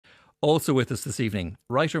Also with us this evening,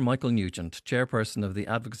 writer Michael Nugent, chairperson of the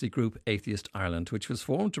advocacy group Atheist Ireland, which was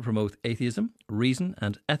formed to promote atheism, reason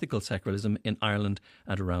and ethical secularism in Ireland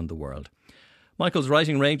and around the world. Michael's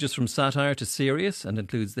writing ranges from satire to serious and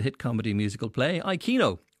includes the hit comedy musical play I,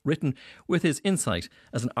 Keno, written with his insight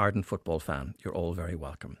as an ardent football fan. You're all very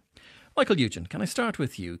welcome. Michael Nugent, can I start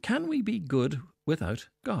with you? Can we be good without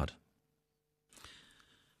God?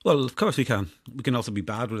 Well, of course we can. We can also be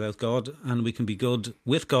bad without God, and we can be good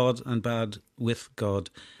with God and bad with God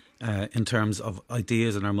in terms of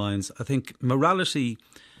ideas in our minds. I think morality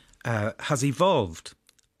has evolved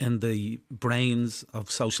in the brains of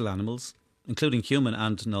social animals, including human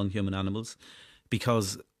and non-human animals,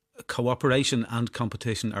 because cooperation and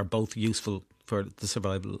competition are both useful for the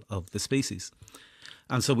survival of the species.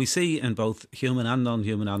 And so we see in both human and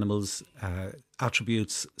non-human animals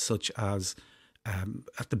attributes such as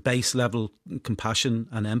at the base level, compassion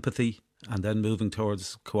and empathy, and then moving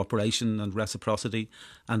towards cooperation and reciprocity.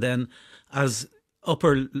 And then as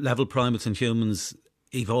upper level primates and humans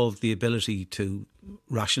evolve the ability to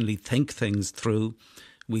rationally think things through,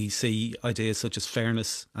 we see ideas such as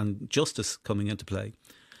fairness and justice coming into play.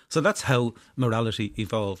 So that's how morality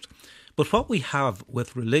evolved. But what we have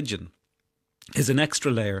with religion is an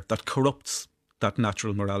extra layer that corrupts that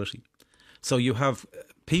natural morality. So you have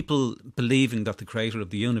people believing that the creator of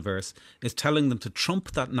the universe is telling them to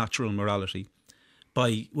trump that natural morality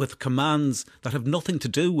with commands that have nothing to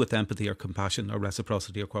do with empathy or compassion or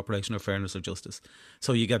reciprocity or cooperation or fairness or justice.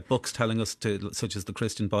 So you get books telling us such as the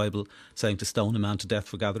Christian Bible, saying to stone a man to death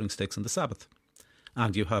for gathering sticks on the Sabbath.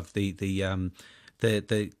 And you have the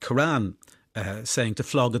Quran saying to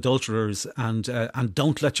flog adulterers and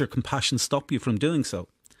don't let your compassion stop you from doing so.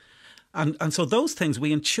 And so those things,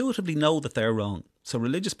 we intuitively know that they're wrong. So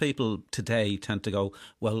religious people today tend to go,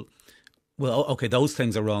 well, okay, those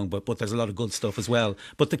things are wrong, but there's a lot of good stuff as well.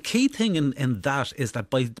 But the key thing in that is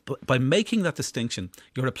that by making that distinction,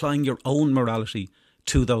 you're applying your own morality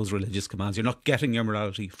to those religious commands. You're not getting your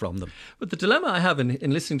morality from them. But the dilemma I have in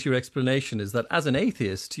listening to your explanation is that as an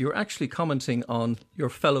atheist, you're actually commenting on your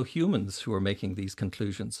fellow humans who are making these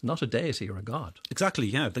conclusions, not a deity or a god. Exactly,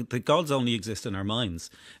 yeah. The gods only exist in our minds.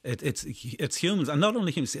 It's humans, and not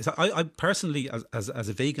only humans. I personally, as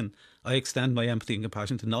a vegan, I extend my empathy and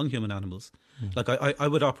compassion to non-human animals. Like I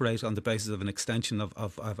would operate on the basis of an extension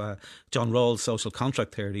of John Rawls' social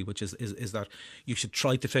contract theory, which is that you should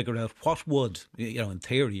try to figure out what would, in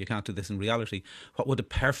theory, you can't do this in reality, what would a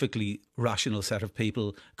perfectly rational set of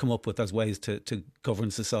people come up with as ways to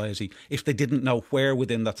govern society if they didn't know where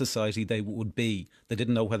within that society they would be. They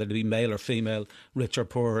didn't know whether to be male or female, rich or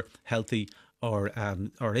poor, healthy or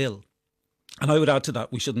ill. And I would add to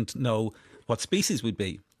that, we shouldn't know what species we'd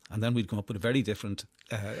be. And then we'd come up with a very different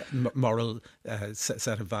moral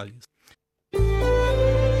set of values.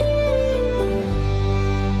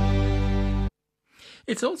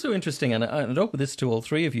 It's also interesting, and I'd open this to all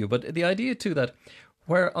three of you, but the idea too that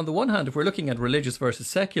where on the one hand, if we're looking at religious versus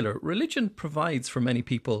secular, religion provides for many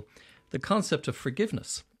people the concept of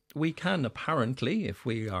forgiveness. We can apparently, if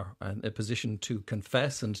we are in a position to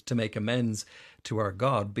confess and to make amends to our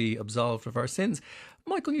God, be absolved of our sins.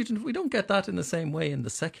 Michael Nugent, we don't get that in the same way in the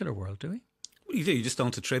secular world, do we? Well, you do. You just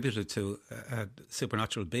don't attribute it to a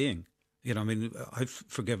supernatural being. I've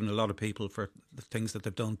forgiven a lot of people for the things that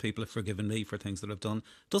they've done. People have forgiven me for things that I've done.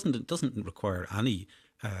 It doesn't require any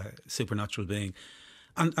supernatural being.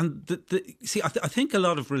 And I think a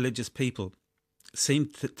lot of religious people seem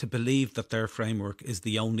to believe that their framework is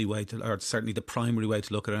the only way to, or certainly the primary way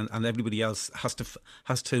to look at it, and everybody else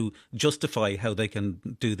has to justify how they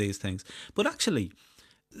can do these things. But actually,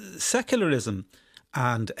 secularism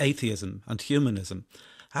and atheism and humanism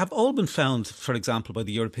have all been found, for example, by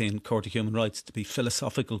the European Court of Human Rights to be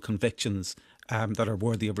philosophical convictions that are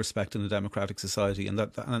worthy of respect in a democratic society, and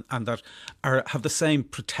that have the same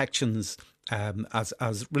protections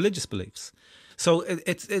as religious beliefs. So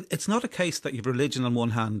it's not a case that you have religion on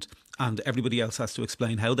one hand and everybody else has to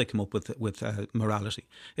explain how they come up with morality.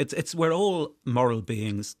 We're all moral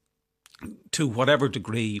beings to whatever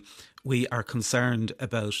degree we are concerned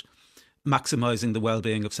about maximising the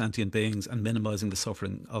well-being of sentient beings and minimising the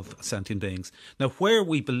suffering of sentient beings. Now, where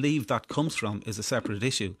we believe that comes from is a separate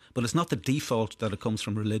issue, but it's not the default that it comes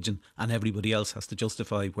from religion and everybody else has to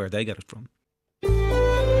justify where they get it from.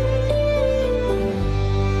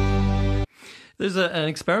 There's an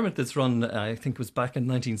experiment that's run, I think it was back in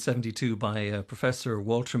 1972 by Professor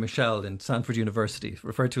Walter Mischel in Stanford University,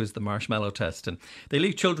 referred to as the marshmallow test. And they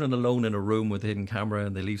leave children alone in a room with a hidden camera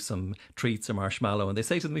and they leave some treats or marshmallow. And they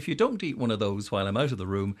say to them, if you don't eat one of those while I'm out of the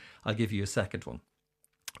room, I'll give you a second one.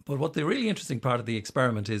 But what the really interesting part of the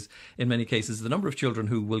experiment is, in many cases, the number of children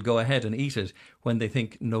who will go ahead and eat it when they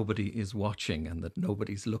think nobody is watching and that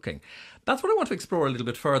nobody's looking. That's what I want to explore a little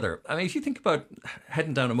bit further. I mean, if you think about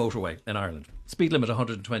heading down a motorway in Ireland, speed limit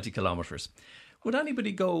 120 kilometres, would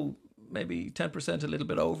anybody go maybe 10% a little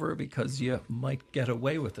bit over because you might get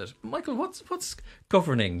away with it? Michael, what's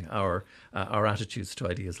governing our attitudes to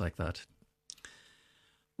ideas like that?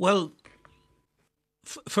 Well,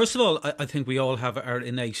 first of all, I think we all have our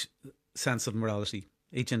innate sense of morality.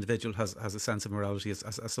 Each individual has a sense of morality as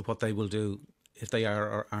to what they will do if they are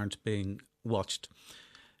or aren't being watched.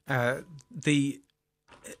 The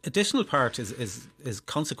additional part is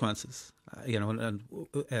consequences. And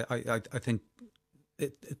I think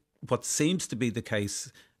what seems to be the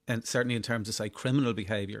case, and certainly in terms of, say, criminal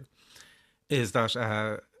behaviour, is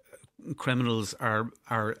that criminals are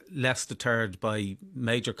less deterred by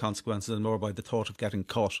major consequences and more by the thought of getting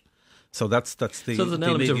caught. So that's the so there's an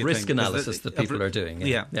element of risk analysis that people are doing.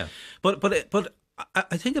 Yeah. But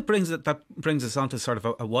I think that brings us on to sort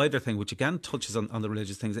of a wider thing, which again touches on the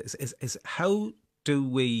religious things. Is how do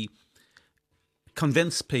we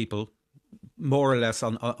convince people, more or less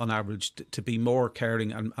on average, to be more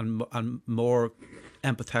caring and more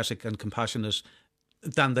empathetic and compassionate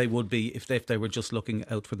than they would be if they were just looking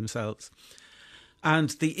out for themselves. And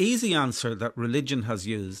the easy answer that religion has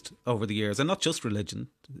used over the years, and not just religion,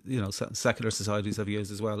 secular societies have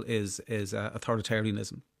used as well, is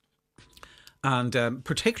authoritarianism. And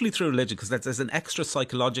particularly through religion, because there's an extra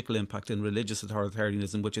psychological impact in religious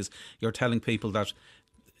authoritarianism, which is you're telling people that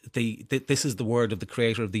this is the word of the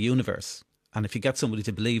creator of the universe. And if you get somebody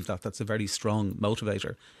to believe that, that's a very strong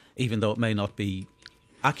motivator, even though it may not be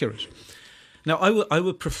accurate. Now, I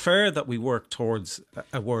would prefer that we work towards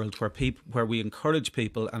a world where we encourage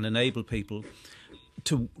people and enable people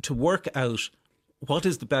to work out what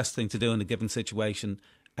is the best thing to do in a given situation,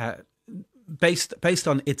 based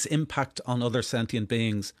on its impact on other sentient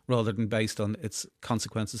beings rather than based on its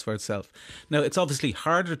consequences for itself. Now, it's obviously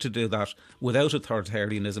harder to do that without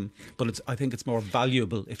authoritarianism, but I think it's more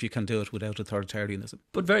valuable if you can do it without authoritarianism.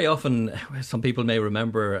 But very often, some people may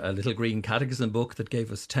remember a little green catechism book that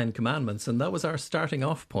gave us 10 commandments, and that was our starting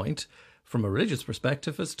off point from a religious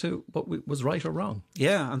perspective as to what was right or wrong.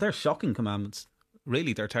 Yeah, and they're shocking commandments.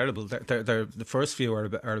 Really, they're terrible. They're the first few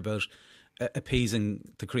are about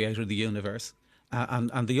appeasing the creator of the universe,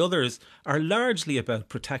 and the others are largely about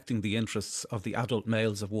protecting the interests of the adult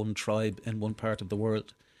males of one tribe in one part of the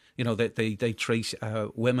world. They treat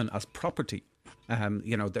women as property.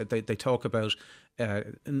 They talk about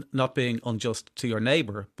not being unjust to your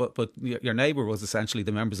neighbour, but your neighbour was essentially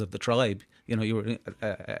the members of the tribe. You were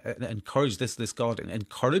encouraged. This God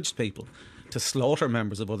encouraged people to slaughter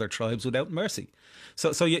members of other tribes without mercy.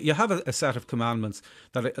 So you have a set of commandments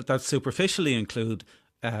that superficially include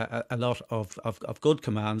a lot of good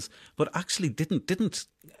commands, but actually didn't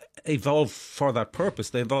evolve for that purpose.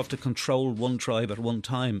 They evolved to control one tribe at one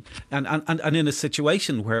time, and in a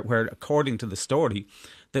situation where according to the story,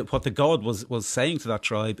 that what the God was saying to that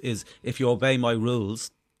tribe is, if you obey my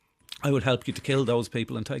rules, I will help you to kill those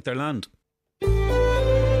people and take their land.